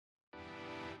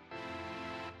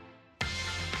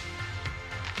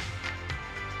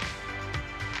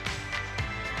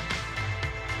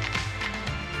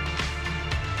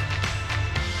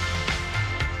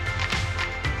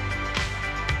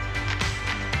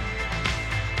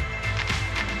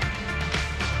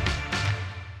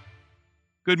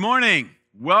Good morning.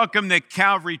 Welcome to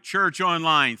Calvary Church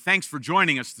Online. Thanks for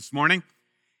joining us this morning.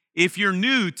 If you're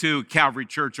new to Calvary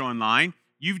Church Online,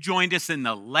 you've joined us in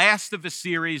the last of a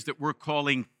series that we're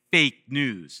calling Fake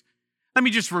News. Let me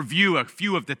just review a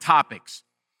few of the topics.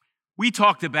 We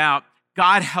talked about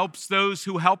God helps those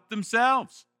who help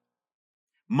themselves.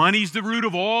 Money's the root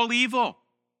of all evil.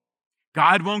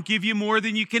 God won't give you more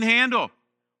than you can handle.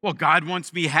 Well, God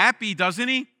wants me happy, doesn't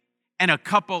he? And a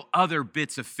couple other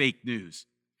bits of fake news.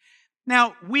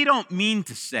 Now, we don't mean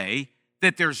to say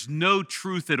that there's no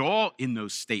truth at all in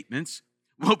those statements.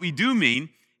 What we do mean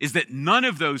is that none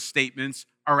of those statements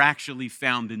are actually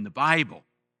found in the Bible.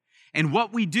 And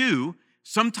what we do,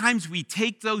 sometimes we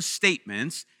take those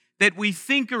statements that we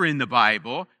think are in the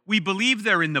Bible, we believe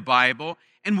they're in the Bible,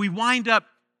 and we wind up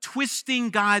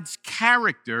twisting God's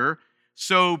character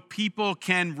so people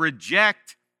can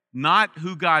reject not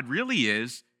who God really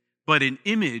is, but an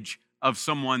image of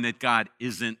someone that God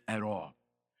isn't at all.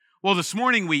 Well, this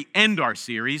morning we end our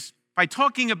series by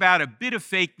talking about a bit of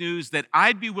fake news that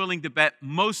I'd be willing to bet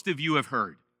most of you have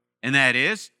heard, and that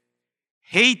is,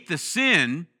 hate the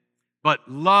sin, but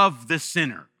love the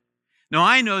sinner. Now,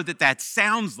 I know that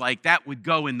sounds like that would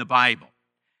go in the Bible,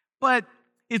 but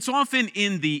it's often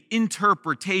in the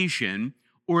interpretation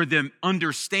or the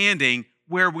understanding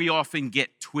where we often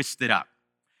get twisted up.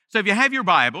 So if you have your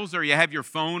Bibles or you have your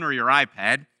phone or your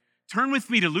iPad, turn with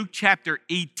me to Luke chapter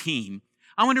 18.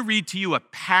 I want to read to you a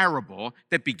parable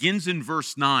that begins in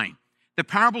verse 9. The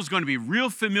parable is going to be real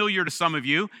familiar to some of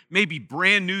you, maybe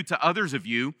brand new to others of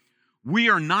you. We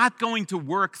are not going to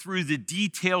work through the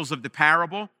details of the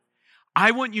parable.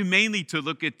 I want you mainly to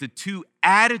look at the two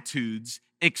attitudes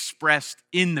expressed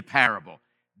in the parable.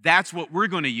 That's what we're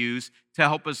going to use to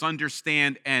help us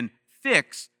understand and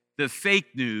fix the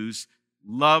fake news,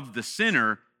 love the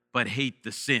sinner, but hate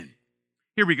the sin.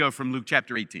 Here we go from Luke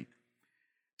chapter 18.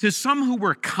 To some who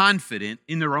were confident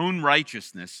in their own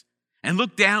righteousness and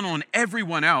looked down on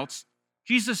everyone else,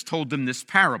 Jesus told them this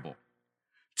parable.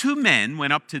 Two men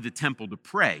went up to the temple to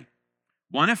pray,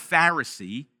 one a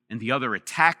Pharisee and the other a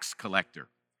tax collector.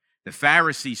 The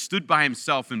Pharisee stood by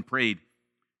himself and prayed,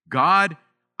 God,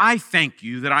 I thank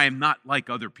you that I am not like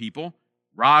other people,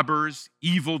 robbers,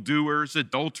 evildoers,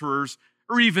 adulterers,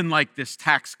 or even like this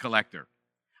tax collector.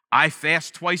 I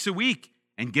fast twice a week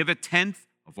and give 1/10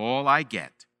 of all I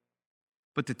get.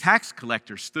 But the tax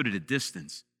collector stood at a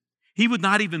distance. He would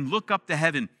not even look up to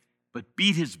heaven, but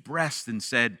beat his breast and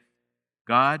said,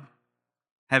 God,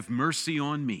 have mercy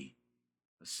on me,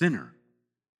 a sinner.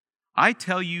 I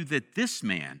tell you that this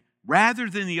man, rather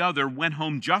than the other, went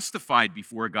home justified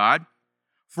before God.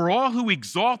 For all who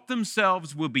exalt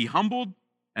themselves will be humbled,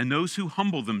 and those who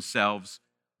humble themselves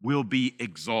will be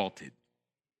exalted.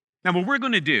 Now, what we're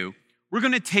going to do, we're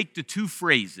going to take the two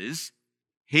phrases,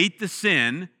 hate the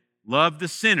sin, love the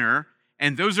sinner,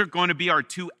 and those are going to be our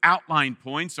two outline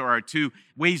points or our two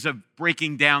ways of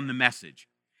breaking down the message.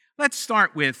 Let's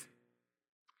start with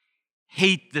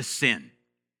hate the sin.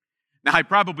 Now, I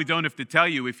probably don't have to tell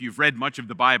you if you've read much of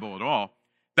the Bible at all.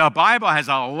 The Bible has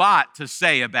a lot to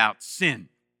say about sin.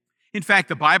 In fact,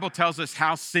 the Bible tells us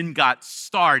how sin got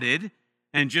started,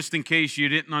 and just in case you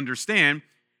didn't understand,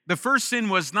 the first sin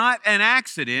was not an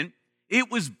accident, it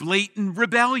was blatant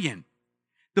rebellion.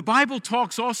 The Bible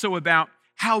talks also about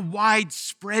how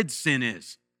widespread sin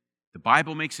is. The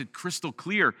Bible makes it crystal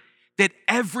clear that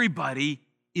everybody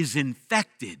is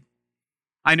infected.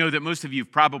 I know that most of you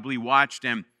have probably watched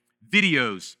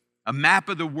videos, a map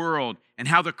of the world, and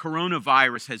how the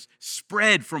coronavirus has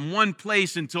spread from one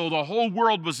place until the whole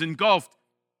world was engulfed.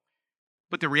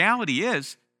 But the reality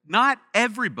is, not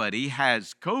everybody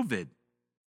has COVID.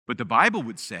 But the Bible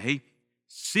would say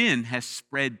sin has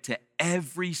spread to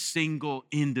every single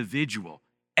individual.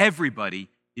 Everybody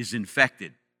is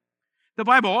infected. The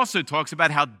Bible also talks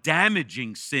about how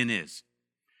damaging sin is.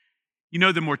 You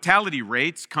know, the mortality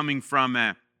rates coming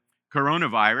from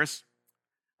coronavirus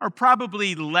are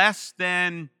probably less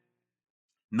than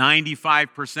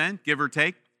 95%, give or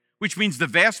take, which means the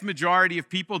vast majority of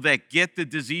people that get the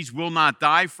disease will not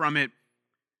die from it.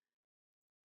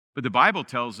 But the Bible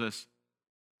tells us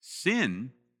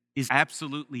sin is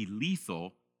absolutely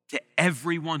lethal to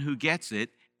everyone who gets it,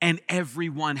 and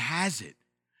everyone has it.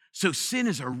 So sin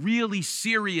is a really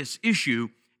serious issue,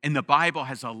 and the Bible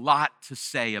has a lot to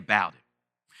say about it.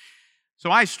 So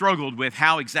I struggled with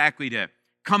how exactly to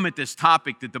come at this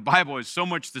topic that the Bible has so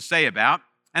much to say about,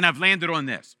 and I've landed on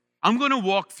this. I'm going to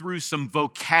walk through some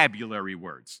vocabulary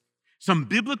words, some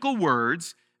biblical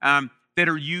words that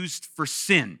are used for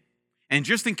sin. And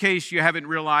just in case you haven't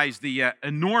realized the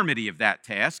enormity of that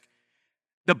task,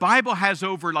 the Bible has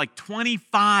over like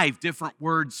 25 different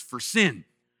words for sin.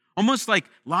 Almost like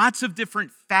lots of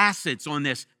different facets on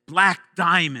this black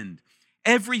diamond.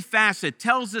 Every facet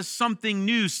tells us something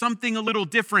new, something a little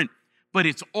different, but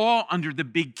it's all under the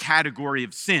big category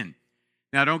of sin.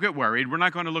 Now, don't get worried. We're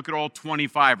not going to look at all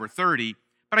 25 or 30,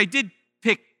 but I did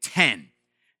pick 10.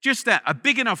 Just a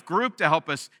big enough group to help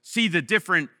us see the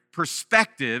different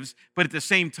perspectives, but at the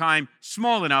same time,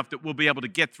 small enough that we'll be able to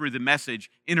get through the message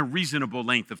in a reasonable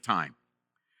length of time.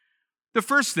 The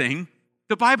first thing,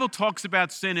 the Bible talks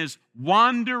about sin as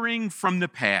wandering from the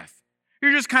path.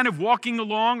 You're just kind of walking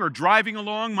along or driving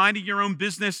along, minding your own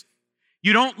business.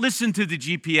 You don't listen to the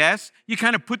GPS. You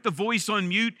kind of put the voice on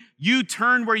mute. You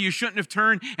turn where you shouldn't have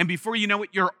turned, and before you know it,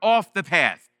 you're off the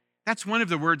path. That's one of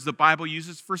the words the Bible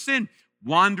uses for sin,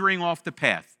 wandering off the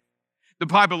path. The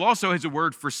Bible also has a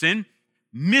word for sin,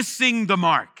 missing the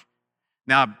mark.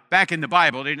 Now, back in the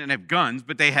Bible, they didn't have guns,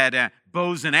 but they had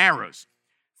bows and arrows.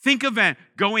 Think of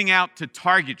going out to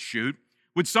target shoot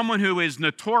with someone who is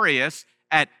notorious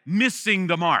at missing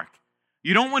the mark.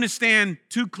 You don't want to stand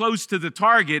too close to the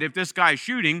target if this guy's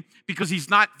shooting because he's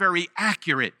not very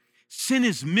accurate. Sin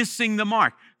is missing the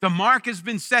mark. The mark has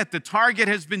been set. The target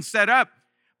has been set up,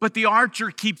 but the archer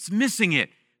keeps missing it.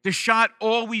 The shot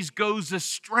always goes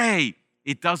astray.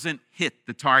 It doesn't hit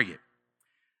the target.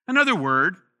 Another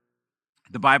word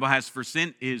the Bible has for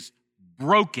sin is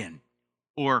broken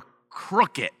or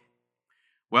crooked.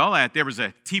 Well, there was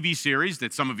a TV series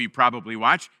that some of you probably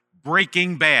watched,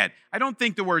 Breaking Bad. I don't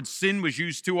think the word sin was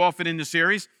used too often in the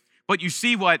series, but you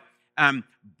see what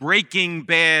Breaking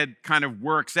Bad kind of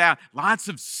works out. Lots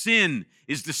of sin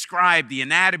is described. The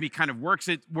anatomy kind of works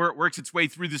its way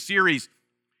through the series.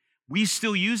 We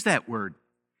still use that word.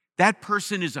 That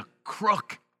person is a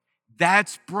crook.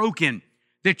 That's broken.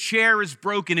 The chair is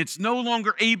broken. It's no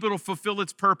longer able to fulfill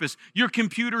its purpose. Your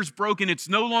computer's broken. It's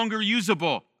no longer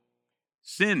usable.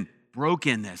 Sin,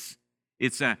 brokenness.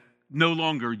 It's no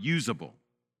longer usable.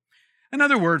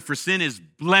 Another word for sin is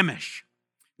blemish.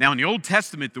 Now, in the Old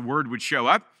Testament, the word would show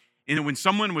up, and when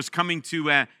someone was coming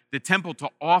to the temple to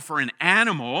offer an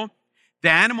animal, the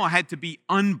animal had to be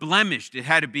unblemished. It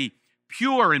had to be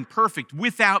pure and perfect,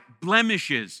 without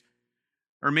blemishes.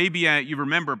 Or maybe you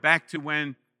remember back to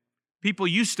when people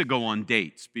used to go on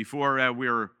dates before we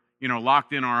were,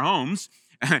 locked in our homes.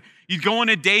 You'd go on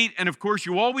a date, and of course,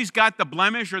 you always got the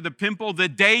blemish or the pimple the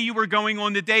day you were going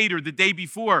on the date or the day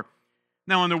before.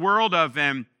 Now, in the world of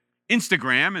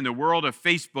Instagram, in the world of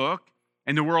Facebook,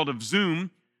 in the world of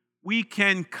Zoom, we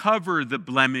can cover the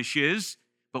blemishes,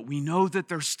 but we know that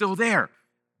they're still there.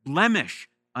 Blemish,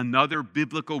 another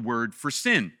biblical word for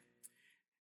sin.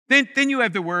 Then you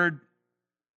have the word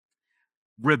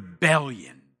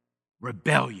rebellion.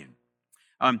 Rebellion.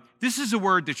 This is a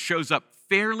word that shows up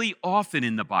fairly often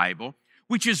in the Bible,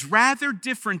 which is rather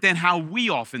different than how we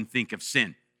often think of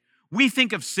sin. We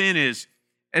think of sin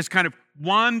as kind of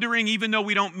wandering, even though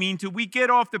we don't mean to. We get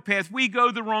off the path. We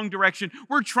go the wrong direction.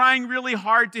 We're trying really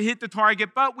hard to hit the target,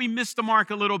 but we miss the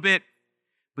mark a little bit.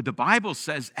 But the Bible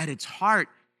says at its heart,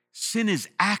 sin is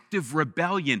active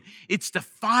rebellion. It's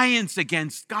defiance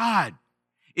against God.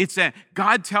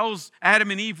 God tells Adam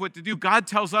and Eve what to do. God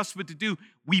tells us what to do.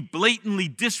 We blatantly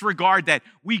disregard that.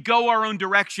 We go our own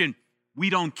direction. We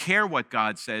don't care what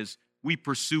God says. We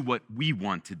pursue what we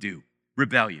want to do.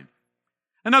 Rebellion.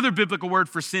 Another biblical word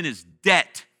for sin is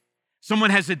debt.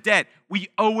 Someone has a debt. We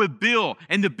owe a bill,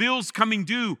 and the bill's coming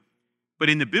due. But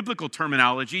in the biblical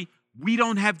terminology, we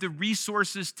don't have the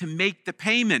resources to make the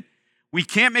payment. We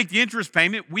can't make the interest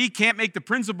payment. We can't make the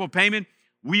principal payment.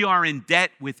 We are in debt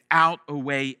without a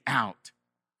way out.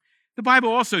 The Bible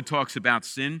also talks about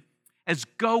sin as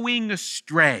going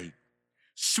astray,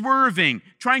 swerving,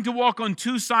 trying to walk on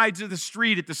two sides of the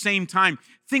street at the same time.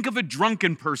 Think of a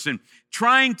drunken person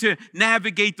trying to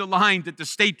navigate the line that the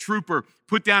state trooper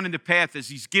put down in the path as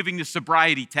he's giving the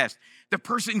sobriety test. The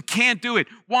person can't do it,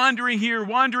 wandering here,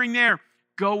 wandering there,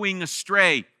 going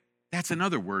astray. That's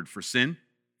another word for sin.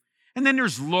 And then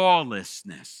there's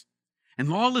lawlessness. And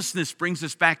lawlessness brings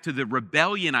us back to the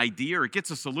rebellion idea, or it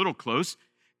gets us a little close.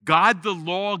 God, the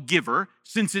lawgiver,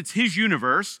 since it's his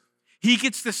universe, he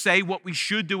gets to say what we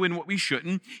should do and what we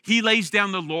shouldn't. He lays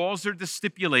down the laws or the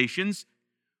stipulations.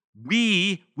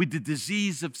 We, with the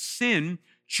disease of sin,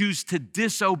 choose to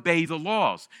disobey the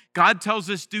laws. God tells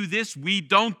us do this, we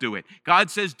don't do it.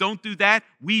 God says don't do that,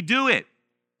 we do it.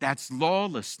 That's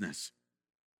lawlessness.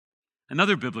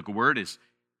 Another biblical word is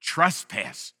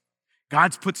trespass.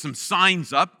 God's put some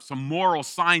signs up, some moral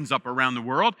signs up around the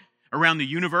world, around the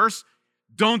universe.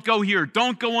 Don't go here.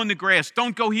 Don't go on the grass.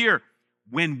 Don't go here.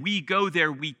 When we go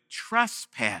there, we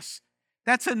trespass.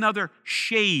 That's another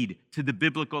shade to the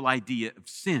biblical idea of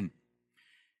sin.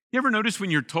 You ever notice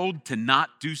when you're told to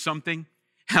not do something,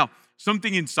 how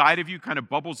something inside of you kind of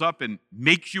bubbles up and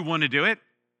makes you want to do it?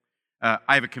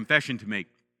 I have a confession to make.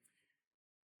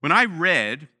 When I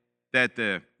read that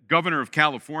the governor of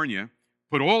California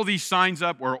put all these signs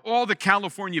up where all the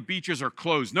California beaches are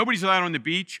closed, nobody's allowed on the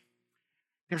beach,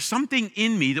 there's something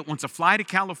in me that wants to fly to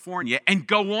California and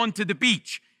go on to the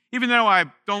beach. Even though I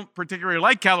don't particularly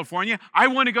like California, I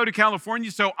want to go to California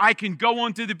so I can go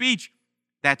onto the beach.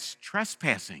 That's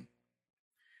trespassing.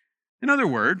 Another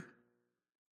word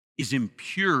is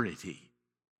impurity.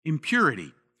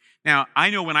 Impurity. Now, I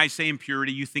know when I say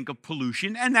impurity, you think of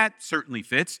pollution, and that certainly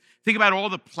fits. Think about all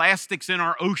the plastics in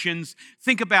our oceans.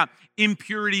 Think about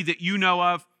impurity that you know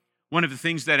of. One of the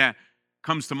things that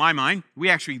comes to my mind, we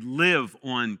actually live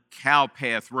on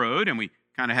Cowpath Road, and we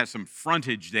kind of have some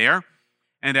frontage there.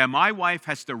 And my wife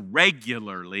has to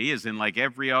regularly, as in like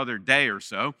every other day or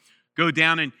so, go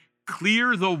down and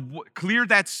clear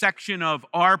that section of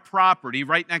our property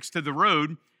right next to the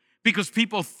road because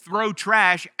people throw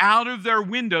trash out of their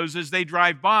windows as they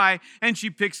drive by, and she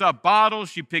picks up bottles,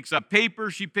 she picks up paper,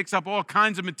 she picks up all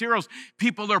kinds of materials.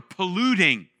 People are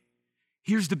polluting.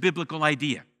 Here's the biblical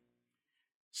idea.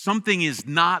 Something is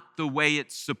not the way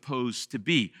it's supposed to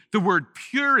be. The word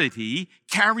purity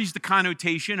carries the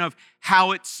connotation of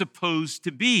how it's supposed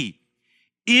to be.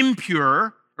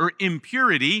 Impure or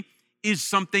impurity is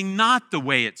something not the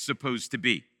way it's supposed to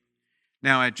be.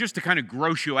 Now, just to kind of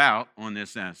gross you out on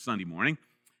this Sunday morning,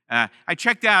 I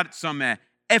checked out some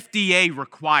FDA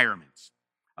requirements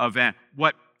of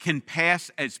what can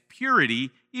pass as purity,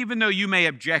 even though you may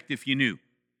object if you knew.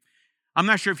 I'm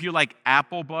not sure if you like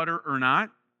apple butter or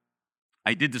not.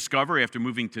 I did discover after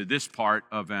moving to this part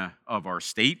of our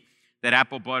state that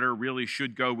apple butter really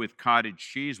should go with cottage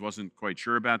cheese. Wasn't quite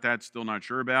sure about that, still not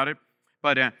sure about it.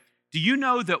 But do you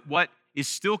know that what is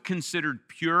still considered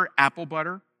pure apple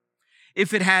butter,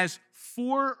 if it has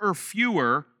 4 or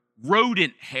fewer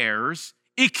rodent hairs,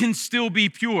 it can still be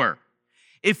pure.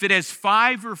 If it has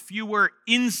 5 or fewer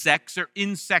insects or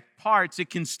insect parts, it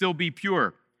can still be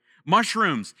pure.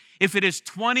 Mushrooms, if it has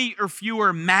 20 or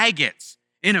fewer maggots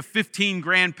in a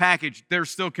 15-gram package, they're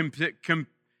still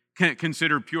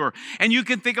considered pure. And you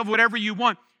can think of whatever you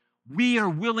want. We are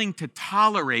willing to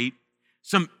tolerate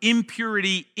some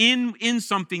impurity in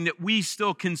something that we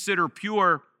still consider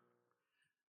pure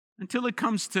until it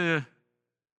comes to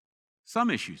some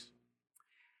issues.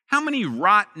 How many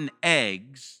rotten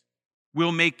eggs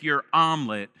will make your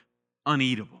omelet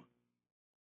uneatable?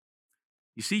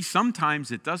 You see,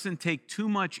 sometimes it doesn't take too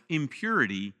much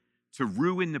impurity to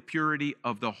ruin the purity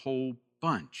of the whole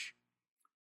bunch.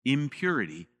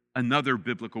 Impurity, another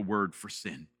biblical word for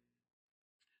sin.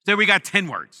 So we got 10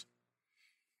 words.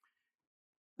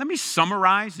 Let me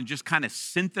summarize and just kind of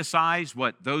synthesize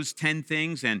what those 10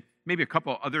 things and maybe a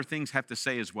couple other things have to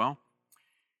say as well.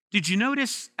 Did you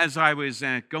notice as I was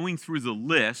going through the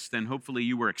list, and hopefully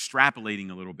you were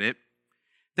extrapolating a little bit,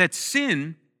 that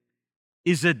sin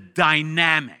is a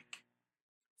dynamic.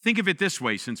 Think of it this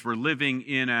way, since we're living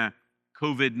in a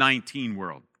COVID-19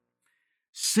 world.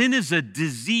 Sin is a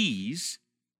disease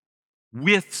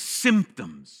with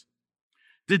symptoms.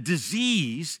 The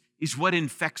disease is what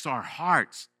infects our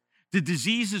hearts. The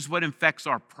disease is what infects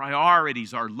our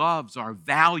priorities, our loves, our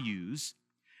values.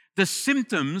 The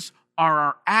symptoms are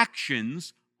our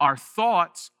actions, our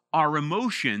thoughts, our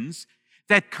emotions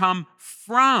that come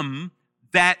from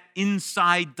that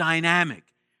inside dynamic.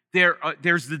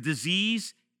 There's the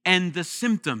disease and the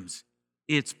symptoms.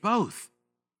 It's both.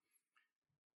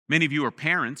 Many of you are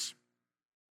parents.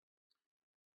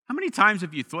 How many times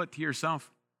have you thought to yourself,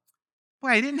 boy,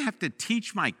 I didn't have to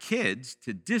teach my kids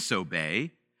to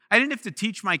disobey. I didn't have to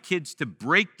teach my kids to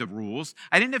break the rules.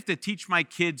 I didn't have to teach my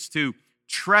kids to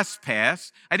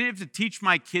trespass. I didn't have to teach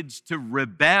my kids to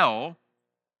rebel.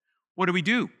 What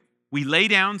do? We lay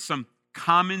down some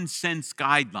common sense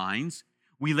guidelines.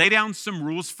 We lay down some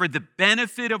rules for the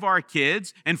benefit of our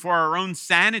kids and for our own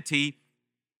sanity.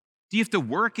 Do you have to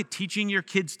work at teaching your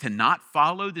kids to not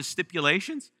follow the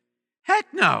stipulations?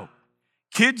 Heck no.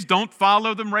 Kids don't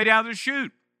follow them right out of the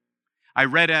chute. I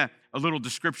read a little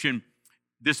description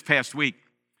this past week.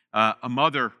 A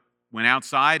mother went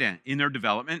outside in their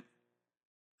development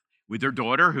with their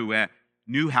daughter who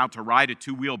knew how to ride a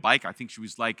 2-wheel bike. I think she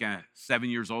was like 7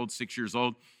 years old, 6 years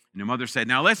old. And the mother said,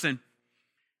 now listen,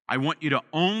 I want you to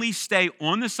only stay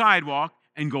on the sidewalk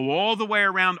and go all the way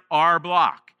around our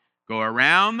block. Go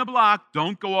around the block.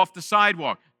 Don't go off the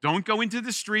sidewalk. Don't go into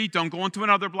the street. Don't go into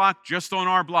another block, just on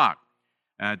our block.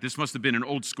 This must have been an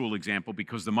old school example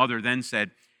because the mother then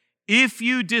said, if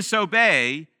you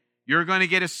disobey, you're going to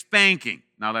get a spanking.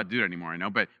 Not allowed to do that anymore, I know,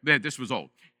 but this was old.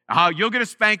 You'll get a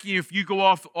spanking if you go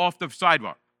off the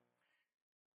sidewalk.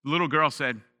 The little girl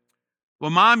said, well,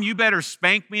 Mom, you better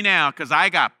spank me now because I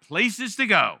got places to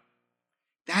go.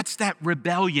 That's that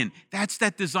rebellion. That's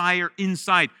that desire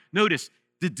inside. Notice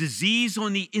the disease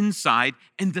on the inside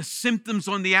and the symptoms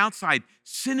on the outside.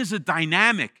 Sin is a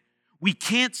dynamic. We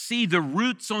can't see the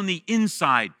roots on the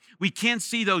inside. We can't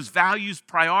see those values,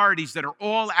 priorities that are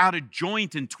all out of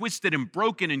joint and twisted and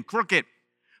broken and crooked.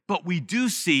 But we do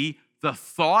see the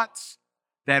thoughts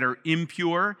that are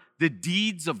impure, the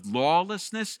deeds of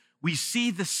lawlessness. We see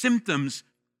the symptoms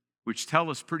which tell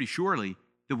us pretty surely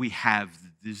that we have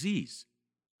the disease.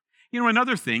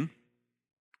 Another thing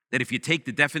that if you take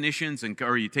the definitions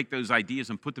or you take those ideas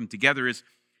and put them together is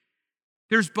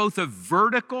there's both a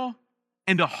vertical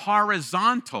and a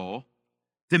horizontal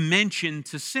dimension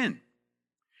to sin.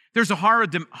 There's a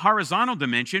horizontal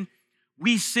dimension.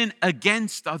 We sin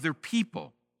against other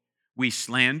people. We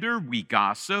slander, we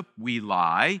gossip, we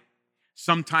lie.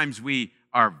 Sometimes we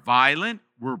are violent,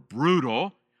 we're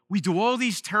brutal. We do all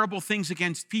these terrible things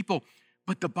against people,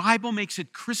 but the Bible makes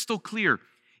it crystal clear,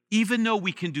 even though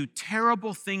we can do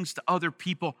terrible things to other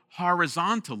people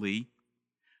horizontally,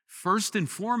 first and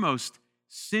foremost,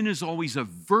 sin is always a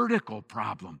vertical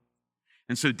problem.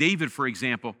 And so David, for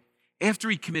example, after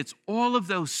he commits all of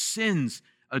those sins,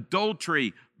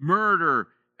 adultery, murder,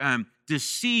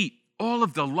 deceit, all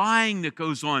of the lying that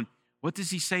goes on, what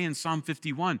does he say in Psalm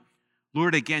 51?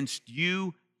 Lord, against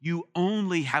you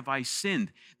only have I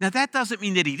sinned. Now, that doesn't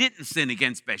mean that he didn't sin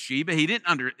against Bathsheba. He didn't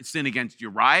sin against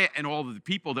Uriah and all of the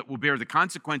people that will bear the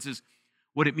consequences.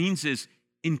 What it means is,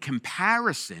 in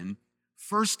comparison,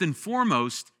 first and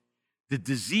foremost, the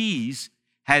disease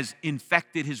has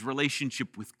infected his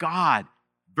relationship with God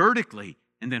vertically,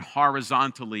 and then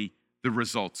horizontally, the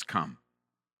results come.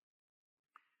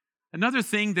 Another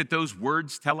thing that those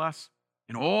words tell us,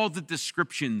 and all the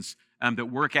descriptions that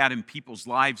work out in people's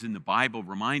lives in the Bible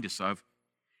remind us of,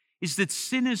 is that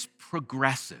sin is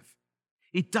progressive.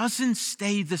 It doesn't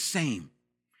stay the same.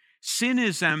 Sin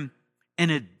is an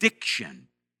addiction.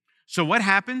 So what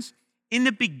happens? In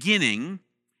the beginning,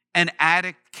 an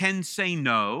addict can say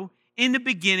no. In the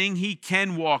beginning, he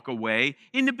can walk away.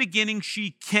 In the beginning,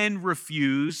 she can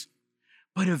refuse.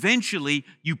 But eventually,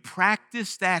 you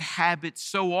practice that habit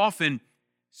so often,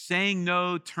 saying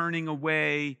no, turning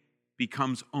away,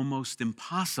 becomes almost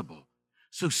impossible.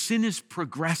 So sin is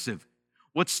progressive.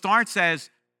 What starts as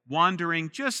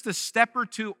wandering just a step or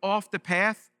two off the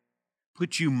path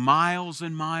puts you miles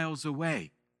and miles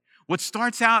away. What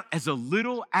starts out as a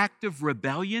little act of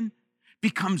rebellion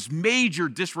becomes major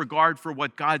disregard for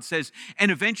what God says,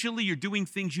 and eventually you're doing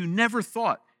things you never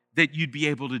thought that you'd be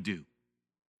able to do.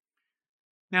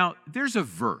 Now, there's a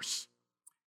verse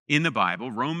in the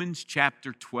Bible, Romans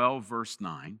chapter 12, verse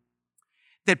 9,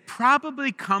 that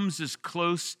probably comes as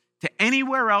close to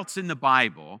anywhere else in the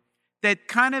Bible that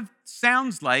kind of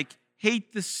sounds like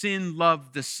hate the sin,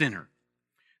 love the sinner.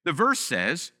 The verse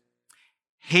says,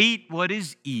 hate what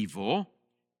is evil,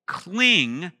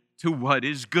 cling to what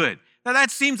is good. Now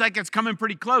that seems like it's coming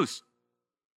pretty close.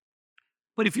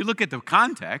 But if you look at the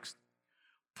context,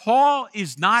 Paul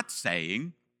is not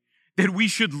saying that we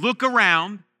should look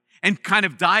around and kind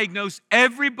of diagnose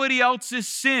everybody else's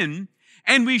sin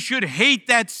and we should hate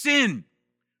that sin.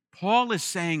 Paul is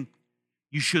saying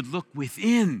you should look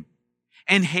within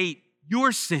and hate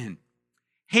your sin,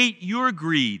 hate your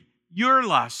greed, your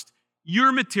lust,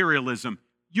 your materialism,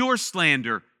 your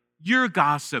slander, your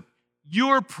gossip,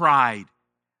 your pride.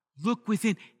 Look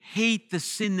within. Hate the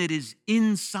sin that is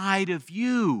inside of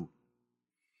you.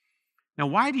 Now,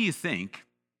 why do you think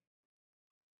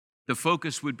the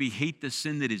focus would be hate the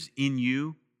sin that is in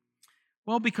you?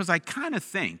 Well, because I kind of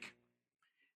think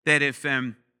that if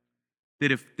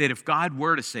God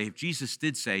were to say, if Jesus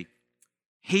did say,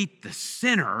 hate the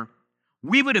sinner,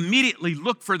 we would immediately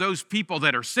look for those people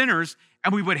that are sinners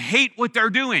and we would hate what they're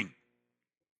doing.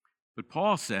 But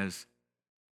Paul says,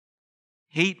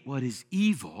 hate what is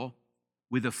evil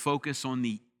with a focus on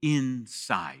the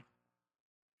inside.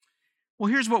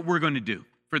 Well, here's what we're going to do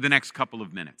for the next couple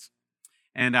of minutes.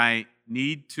 And I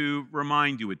need to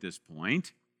remind you at this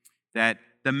point that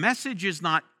the message is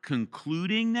not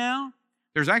concluding now.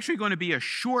 There's actually going to be a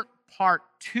short part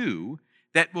 2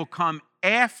 that will come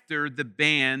after the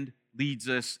band leads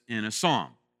us in a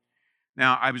song.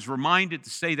 Now, I was reminded to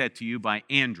say that to you by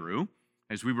Andrew.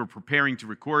 As we were preparing to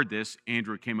record this,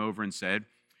 Andrew came over and said,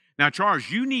 now,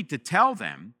 Charles, you need to tell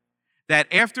them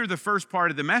that after the first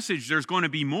part of the message, there's going to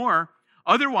be more.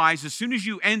 Otherwise, as soon as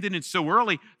you end it so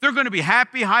early, they're going to be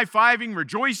happy, high-fiving,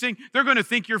 rejoicing. They're going to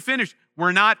think you're finished.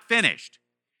 We're not finished.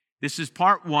 This is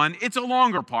part 1. It's a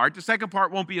longer part. The second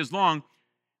part won't be as long.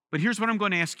 But here's what I'm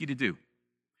going to ask you to do.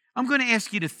 I'm going to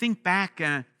ask you to think back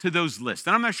to those lists.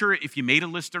 And I'm not sure if you made a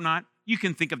list or not. You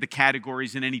can think of the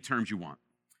categories in any terms you want.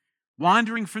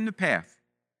 Wandering from the path,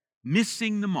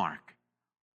 missing the mark,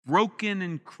 broken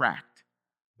and cracked,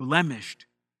 blemished,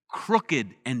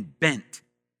 crooked and bent,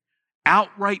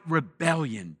 outright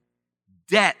rebellion,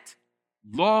 debt,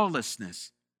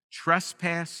 lawlessness,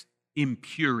 trespass,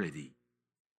 impurity.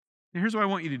 Now, here's what I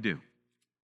want you to do.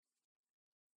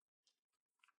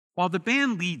 While the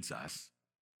band leads us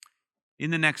in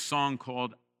the next song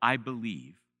called I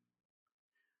Believe,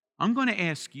 I'm going to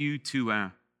ask you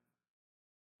to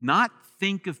not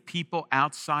think of people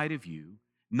outside of you,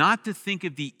 not to think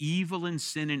of the evil and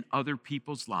sin in other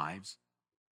people's lives.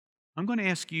 I'm going to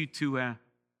ask you to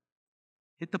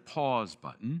hit the pause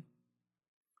button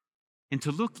and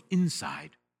to look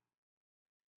inside.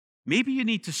 Maybe you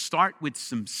need to start with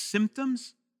some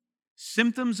symptoms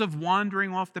of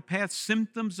wandering off the path,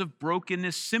 symptoms of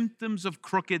brokenness, symptoms of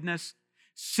crookedness,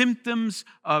 symptoms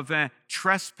of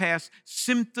trespass,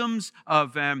 symptoms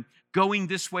of going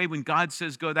this way when God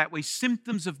says go that way,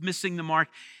 symptoms of missing the mark,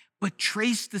 but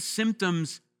trace the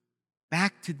symptoms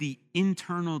back to the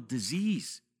internal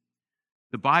disease.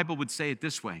 The Bible would say it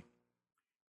this way: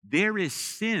 there is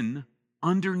sin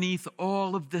underneath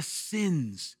all of the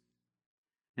sins.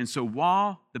 And so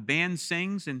while the band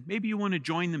sings, and maybe you want to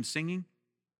join them singing,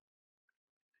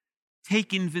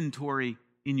 take inventory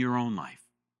in your own life.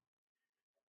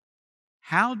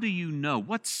 How do you know?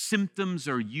 What symptoms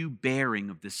are you bearing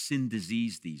of the sin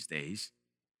disease these days?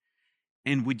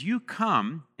 And would you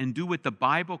come and do what the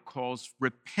Bible calls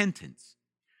repentance?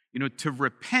 You know, to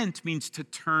repent means to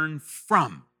turn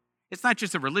from. It's not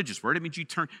just a religious word. It means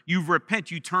you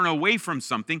repent, you turn away from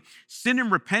something. Sin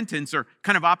and repentance are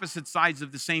kind of opposite sides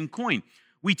of the same coin.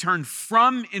 We turn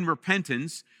from in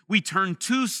repentance, we turn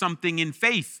to something in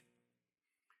faith.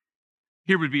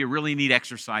 Here would be a really neat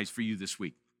exercise for you this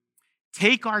week.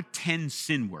 Take our 10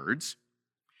 sin words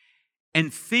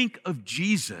and think of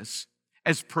Jesus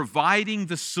as providing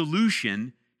the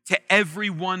solution to every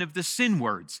one of the sin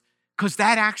words, because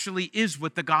that actually is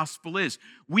what the gospel is.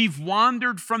 We've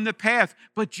wandered from the path,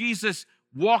 but Jesus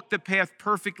walked the path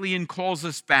perfectly and calls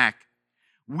us back.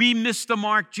 We missed the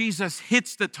mark. Jesus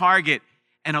hits the target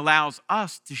and allows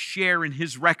us to share in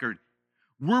his record.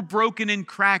 We're broken and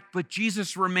cracked, but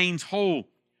Jesus remains whole.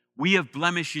 We have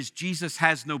blemishes. Jesus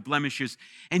has no blemishes.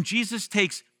 And Jesus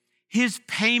takes his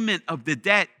payment of the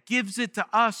debt, gives it to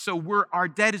us so our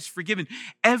debt is forgiven.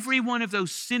 Every one of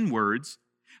those sin words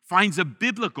finds a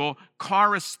biblical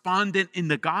correspondent in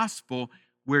the gospel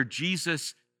where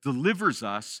Jesus delivers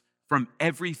us from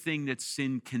everything that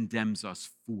sin condemns us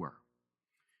for.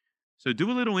 So do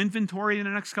a little inventory in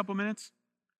the next couple minutes.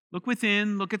 Look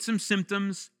within, look at some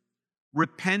symptoms.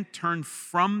 Repent, turn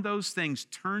from those things,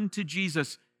 turn to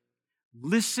Jesus.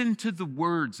 Listen to the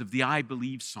words of the I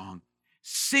Believe song.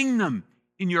 Sing them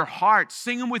in your heart,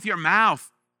 sing them with your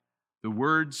mouth. The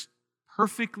words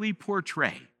perfectly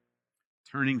portray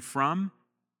turning from,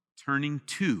 turning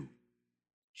to.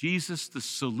 Jesus, the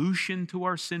solution to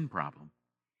our sin problem.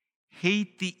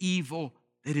 Hate the evil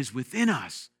that is within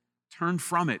us. Turn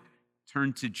from it.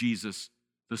 Turn to Jesus,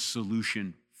 the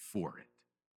solution for it.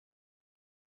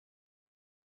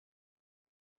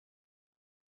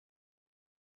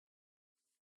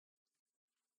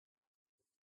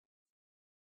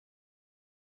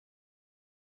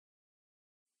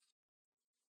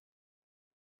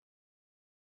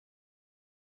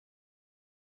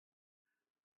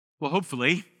 Well,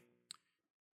 hopefully,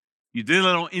 you did a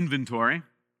little inventory.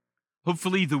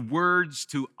 Hopefully, the words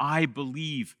to I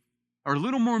believe are a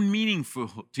little more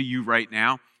meaningful to you right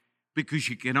now because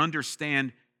you can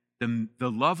understand the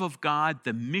love of God,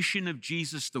 the mission of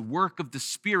Jesus, the work of the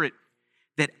Spirit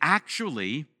that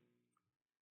actually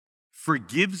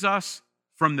forgives us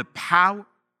from the power.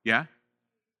 Yeah?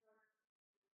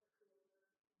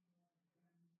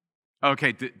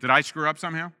 Okay, did I screw up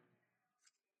somehow?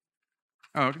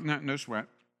 Oh, no sweat.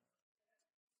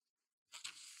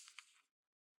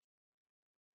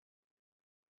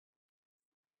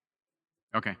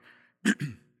 Okay.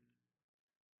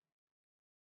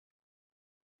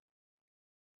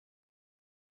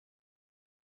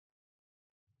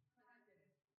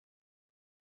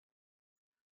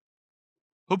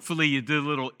 Hopefully you did a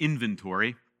little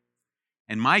inventory.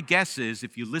 And my guess is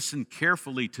if you listen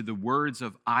carefully to the words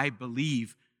of I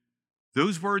believe,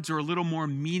 those words are a little more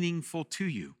meaningful to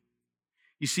you.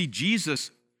 You see, Jesus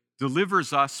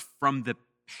delivers us from the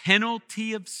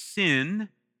penalty of sin.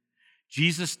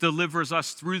 Jesus delivers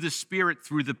us through the Spirit,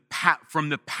 from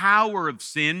the power of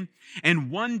sin. And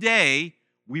one day,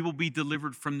 we will be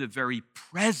delivered from the very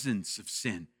presence of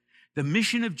sin. The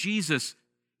mission of Jesus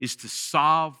is to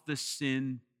solve the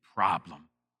sin problem.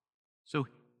 So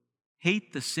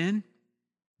hate the sin,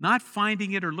 not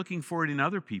finding it or looking for it in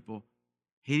other people,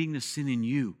 hating the sin in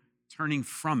you, turning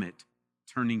from it,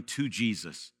 turning to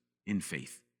Jesus in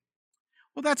faith.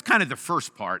 Well, that's kind of the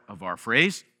first part of our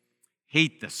phrase,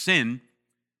 hate the sin.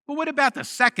 But what about the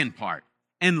second part,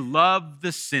 and love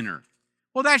the sinner?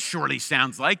 Well, that surely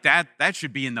sounds like that. That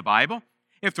should be in the Bible.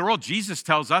 After all, Jesus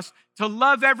tells us to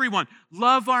love everyone,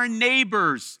 love our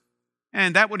neighbors.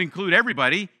 And that would include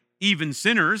everybody, even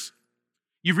sinners.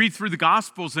 You read through the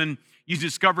Gospels and you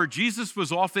discover Jesus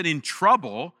was often in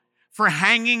trouble for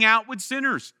hanging out with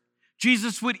sinners.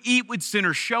 Jesus would eat with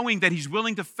sinners, showing that he's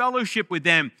willing to fellowship with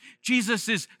them. Jesus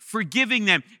is forgiving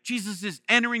them. Jesus is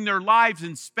entering their lives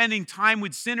and spending time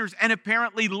with sinners and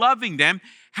apparently loving them.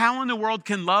 How in the world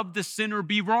can love the sinner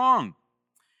be wrong?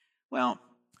 Well,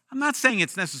 I'm not saying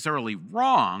it's necessarily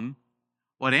wrong.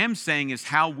 What I am saying is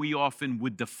how we often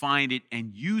would define it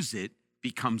and use it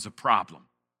becomes a problem.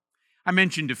 I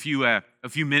mentioned a few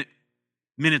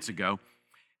minutes ago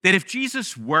that if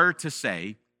Jesus were to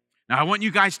say, now I want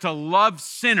you guys to love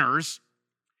sinners,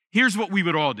 here's what we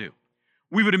would all do.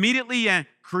 We would immediately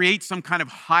create some kind of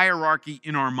hierarchy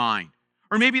in our mind.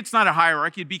 Or maybe it's not a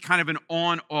hierarchy, it'd be kind of an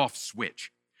on-off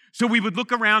switch. So we would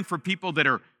look around for people that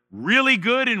are really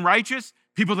good and righteous,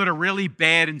 people that are really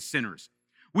bad and sinners.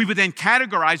 We would then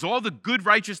categorize all the good,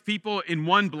 righteous people in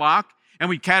one block, and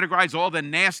we'd categorize all the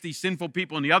nasty, sinful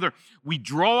people in the other. We'd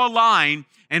draw a line,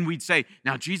 and we'd say,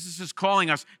 now Jesus is calling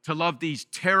us to love these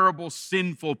terrible,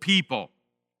 sinful people.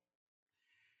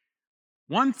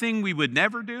 One thing we would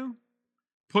never do,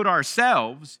 put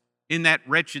ourselves in that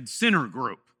wretched sinner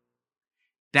group.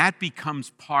 That becomes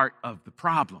part of the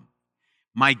problem.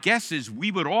 My guess is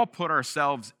we would all put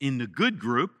ourselves in the good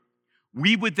group.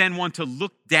 We would then want to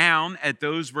look down at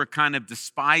those we're kind of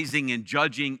despising and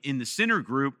judging in the sinner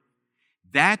group.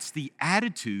 That's the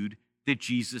attitude that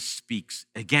Jesus speaks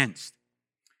against.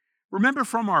 Remember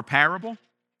from our parable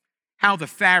how the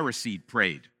Pharisee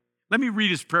prayed. Let me read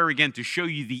his prayer again to show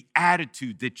you the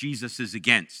attitude that Jesus is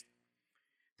against.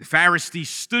 The Pharisee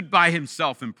stood by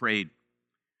himself and prayed,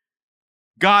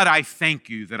 God, I thank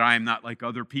you that I am not like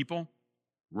other people,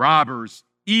 robbers,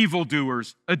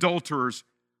 evildoers, adulterers,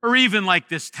 or even like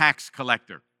this tax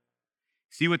collector.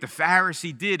 See, what the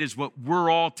Pharisee did is what we're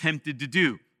all tempted to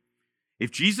do. If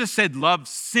Jesus said love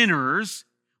sinners,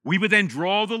 we would then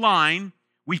draw the line.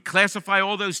 We'd classify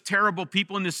all those terrible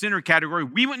people in the sinner category.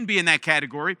 We wouldn't be in that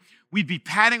category. We'd be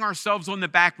patting ourselves on the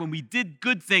back when we did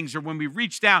good things or when we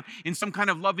reached out in some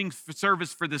kind of loving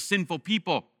service for the sinful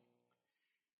people.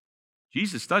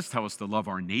 Jesus does tell us to love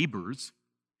our neighbors,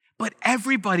 but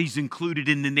everybody's included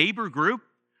in the neighbor group.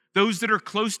 Those that are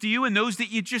close to you and those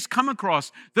that you just come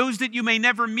across, those that you may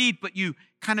never meet, but you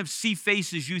kind of see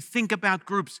faces, you think about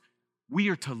groups. We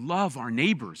are to love our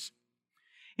neighbors.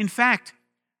 In fact,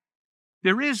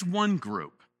 there is one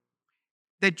group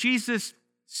that Jesus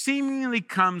seemingly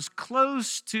comes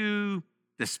close to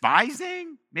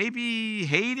despising, maybe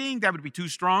hating, that would be too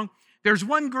strong. There's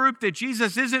one group that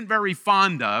Jesus isn't very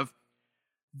fond of.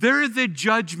 They're the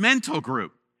judgmental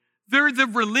group. They're the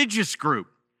religious group.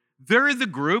 They're the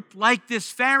group like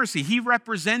this Pharisee. He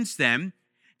represents them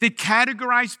that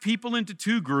categorize people into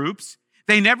two groups.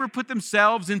 They never put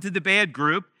themselves into the bad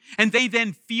group, and they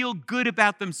then feel good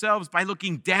about themselves by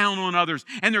looking down on others,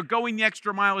 and they're going the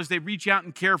extra mile as they reach out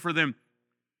and care for them.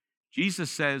 Jesus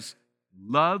says,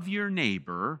 love your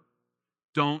neighbor,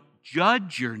 don't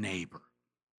judge your neighbor.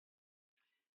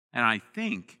 And I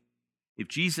think if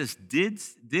Jesus did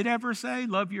ever say,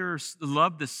 love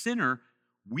the sinner,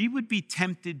 we would be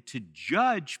tempted to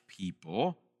judge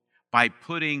people by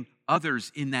putting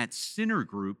others in that sinner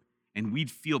group, and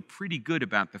we'd feel pretty good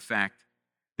about the fact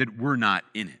that we're not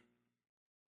in it.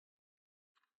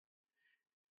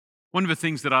 One of the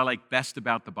things that I like best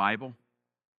about the Bible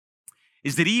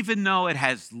is that even though it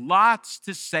has lots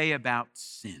to say about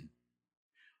sin,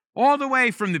 all the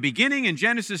way from the beginning in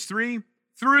Genesis 3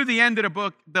 through the end of the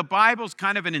book, the Bible's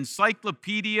kind of an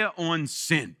encyclopedia on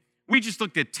sin. We just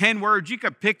looked at 10 words. You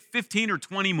could pick 15 or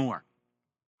 20 more.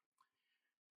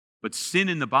 But sin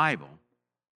in the Bible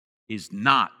is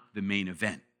not the main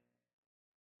event.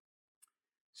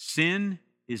 Sin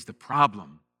is the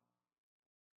problem.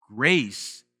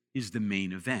 Grace is the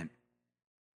main event.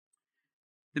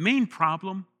 The main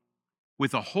problem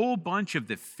with a whole bunch of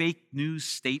the fake news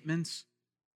statements,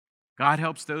 God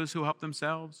helps those who help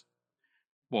themselves.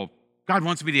 Well, God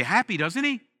wants me to be happy, doesn't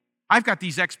he? I've got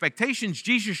these expectations.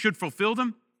 Jesus should fulfill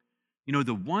them. You know,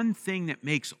 the one thing that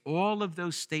makes all of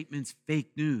those statements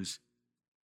fake news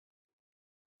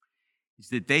is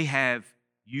that they have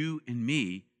you and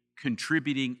me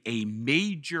contributing a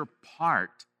major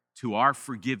part to our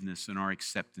forgiveness and our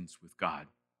acceptance with God.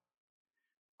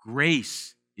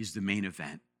 Grace is the main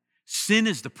event. Sin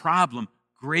is the problem.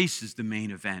 Grace is the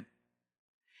main event.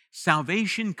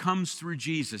 Salvation comes through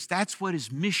Jesus. That's what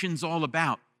his mission's all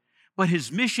about. But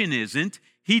his mission isn't,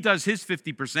 he does his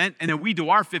 50% and then we do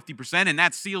our 50% and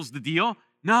that seals the deal.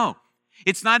 No.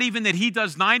 It's not even that he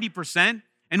does 90%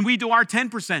 and we do our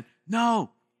 10%.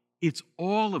 No. It's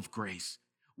all of grace.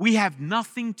 We have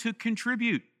nothing to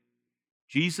contribute.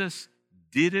 Jesus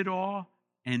did it all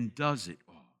and does it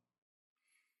all.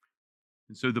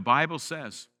 And so the Bible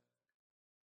says,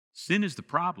 sin is the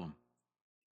problem.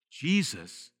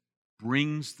 Jesus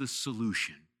brings the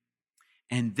solution.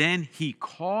 And then he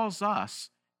calls us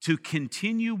to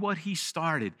continue what he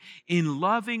started in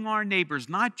loving our neighbors,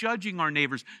 not judging our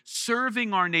neighbors,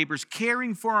 serving our neighbors,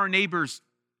 caring for our neighbors,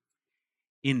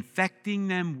 infecting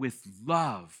them with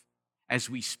love as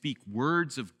we speak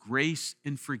words of grace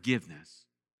and forgiveness,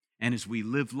 and as we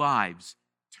live lives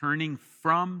turning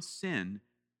from sin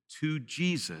to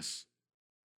Jesus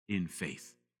in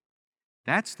faith.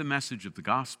 That's the message of the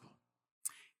gospel.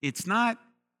 It's not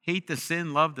hate the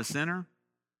sin, love the sinner.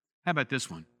 How about this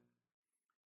one?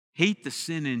 Hate the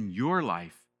sin in your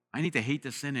life. I need to hate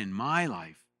the sin in my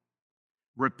life.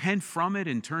 Repent from it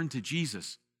and turn to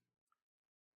Jesus.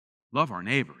 Love our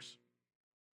neighbors.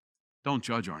 Don't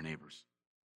judge our neighbors.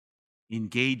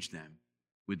 Engage them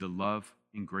with the love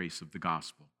and grace of the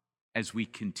gospel as we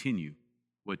continue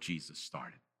what Jesus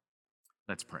started.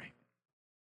 Let's pray.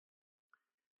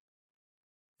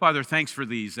 Father, thanks for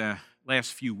these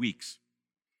last few weeks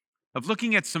of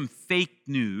looking at some fake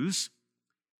news,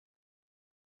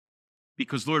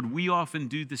 because, Lord, we often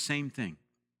do the same thing.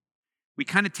 We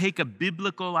kind of take a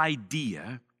biblical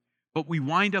idea, but we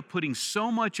wind up putting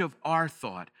so much of our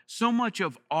thought, so much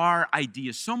of our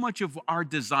ideas, so much of our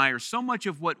desire, so much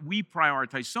of what we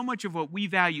prioritize, so much of what we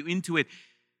value into it.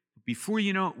 Before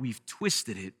you know it, we've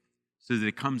twisted it so that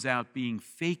it comes out being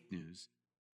fake news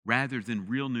rather than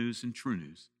real news and true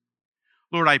news.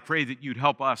 Lord, I pray that you'd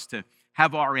help us to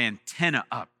have our antenna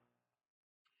up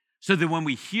so that when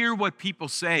we hear what people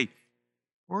say,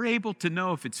 we're able to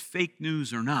know if it's fake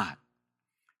news or not.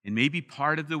 And maybe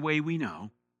part of the way we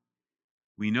know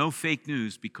fake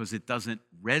news because it doesn't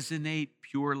resonate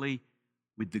purely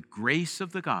with the grace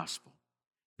of the gospel,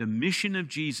 the mission of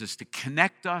Jesus to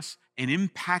connect us and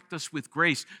impact us with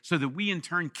grace so that we in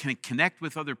turn can connect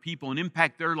with other people and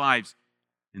impact their lives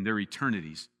and their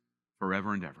eternities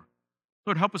forever and ever.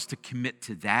 Lord, help us to commit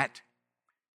to that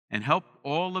and help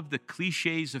all of the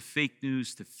cliches of fake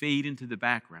news to fade into the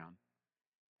background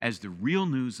as the real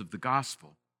news of the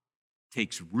gospel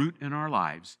takes root in our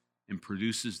lives and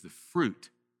produces the fruit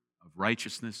of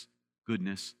righteousness,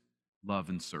 goodness, love,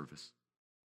 and service.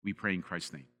 We pray in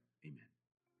Christ's name.